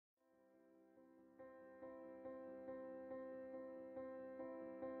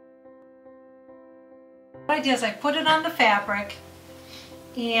What I did is I put it on the fabric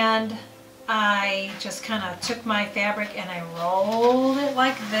and I just kind of took my fabric and I rolled it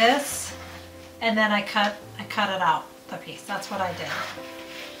like this, and then I cut it out, the piece. That's what I did.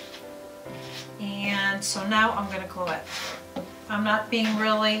 And so now I'm going to glue it. I'm not being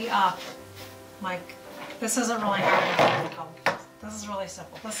really like, this isn't really hard or difficult. This is really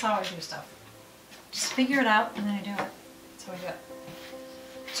simple. This is how I do stuff. Just figure it out and then I do it. That's how we do it.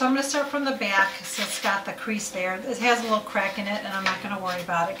 So I'm going to start from the back, so it's got the crease there. It has a little crack in it, and I'm not going to worry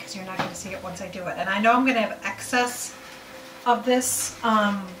about it because you're not going to see it once I do it. And I know I'm going to have excess of this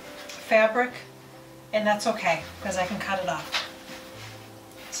fabric, and that's okay because I can cut it off.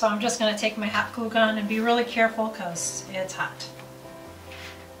 So I'm just going to take my hot glue gun and be really careful because it's hot.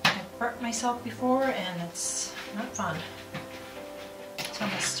 I've burnt myself before and it's not fun. So I'm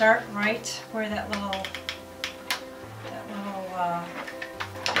going to start right where that little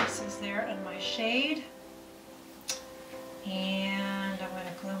piece is there in my shade. And I'm going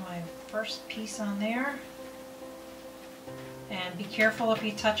to glue my first piece on there. And be careful if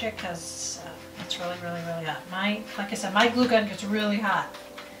you touch it because it's really, really, really hot. Like I said, my glue gun gets really hot.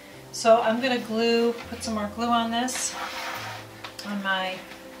 So I'm going to put some more glue on this. On my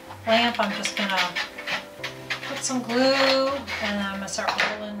lamp, I'm just going to put some glue and I'm going to start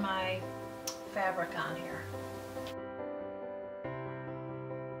rolling my fabric on here.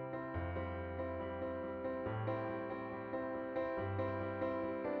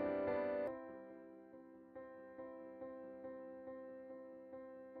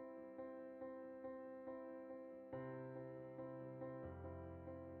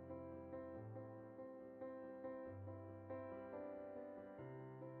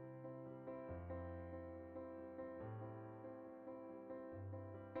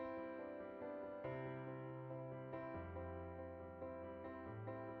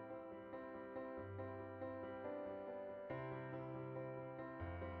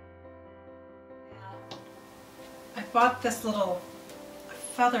 I bought this little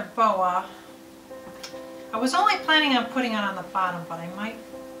feather boa. I was only planning on putting it on the bottom, but I might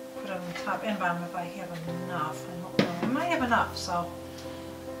put it on the top and bottom if I have enough. I don't know. I might have enough, so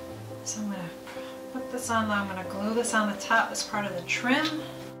I'm going to put this on. I'm going to glue this on the top as part of the trim.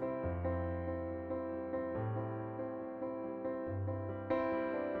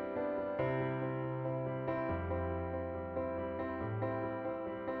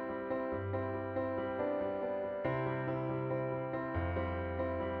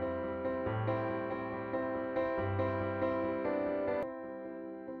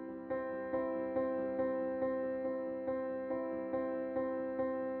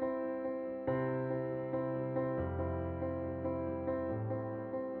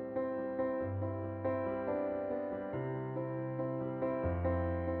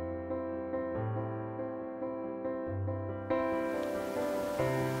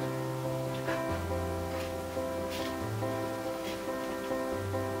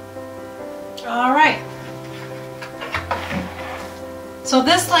 All right. So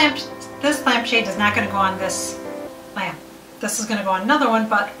this lampshade is not going to go on this lamp. This is going to go on another one,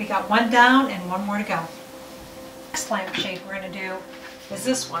 but we got one down and one more to go. Next lampshade we're going to do is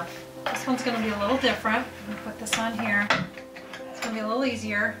this one. This one's going to be a little different. I'm going to put this on here. It's going to be a little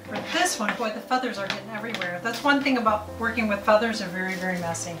easier. For this one, boy, the feathers are getting everywhere. That's one thing about working with feathers. They're very, very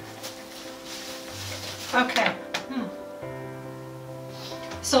messy. Okay.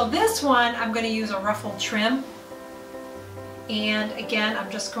 So this one, I'm going to use a ruffled trim. And again,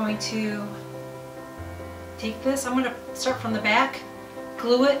 I'm just going to take this. I'm going to start from the back,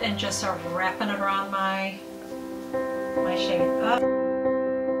 glue it, and just start wrapping it around my shade up.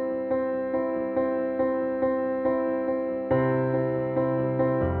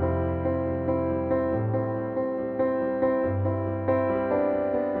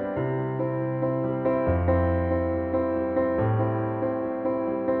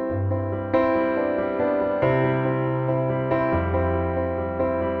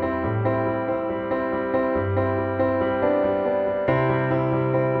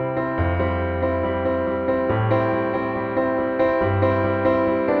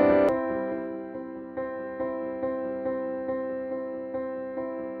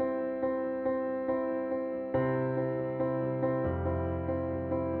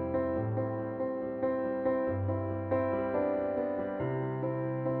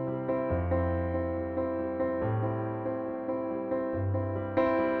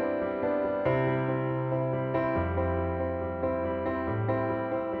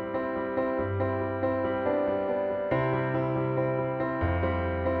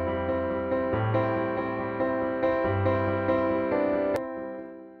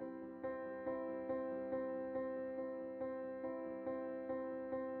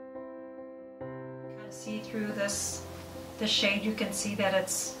 this shade, you can see that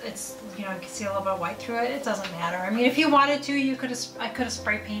it's you know, you can see a little bit of white through it. It doesn't matter. I mean, if you wanted to, I could have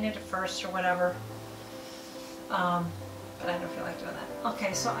spray painted it first or whatever. But I don't feel like doing that.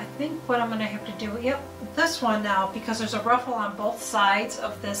 Okay, so I think what I'm gonna have to do, yep, this one now, because there's a ruffle on both sides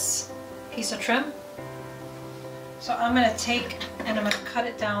of this piece of trim. So I'm gonna take and I'm gonna cut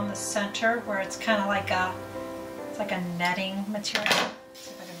it down the center where it's kind of like it's like a netting material. Let's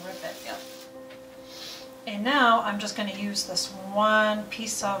see if I can rip it, yep. And now I'm just gonna use this one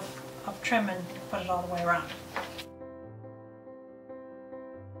piece of trim and put it all the way around.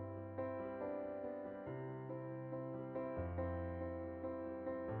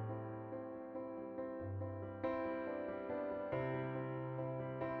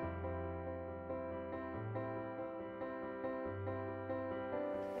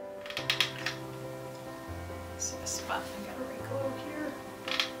 See a spot I got a wrinkle here.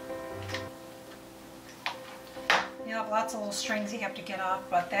 You have lots of little strings you have to get off,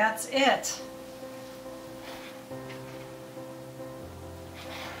 but that's it.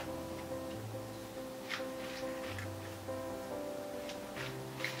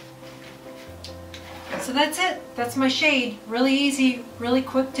 So that's it. That's my shade. Really easy, really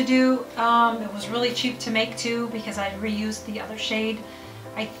quick to do. It was really cheap to make too because I reused the other shade.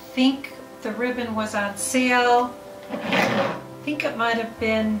 I think the ribbon was on sale. I think it might have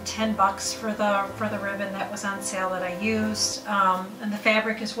been 10 bucks for the ribbon that was on sale that I used, and the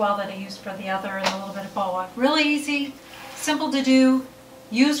fabric as well that I used for the other, and a little bit of boa. Really easy, simple to do.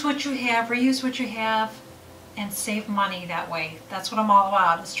 Use what you have, reuse what you have, and save money that way. That's what I'm all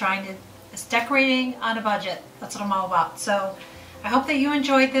about. It's decorating on a budget. That's what I'm all about. So I hope that you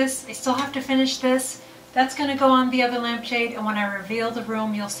enjoyed this. I still have to finish this. That's going to go on the other lampshade, and when I reveal the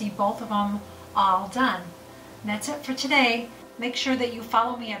room, you'll see both of them all done. And that's it for today. Make sure that you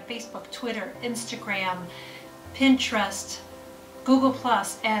follow me on Facebook, Twitter, Instagram, Pinterest, Google+,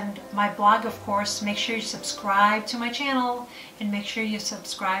 and my blog, of course. Make sure you subscribe to my channel, and make sure you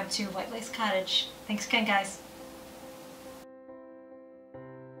subscribe to White Lace Cottage. Thanks again, guys.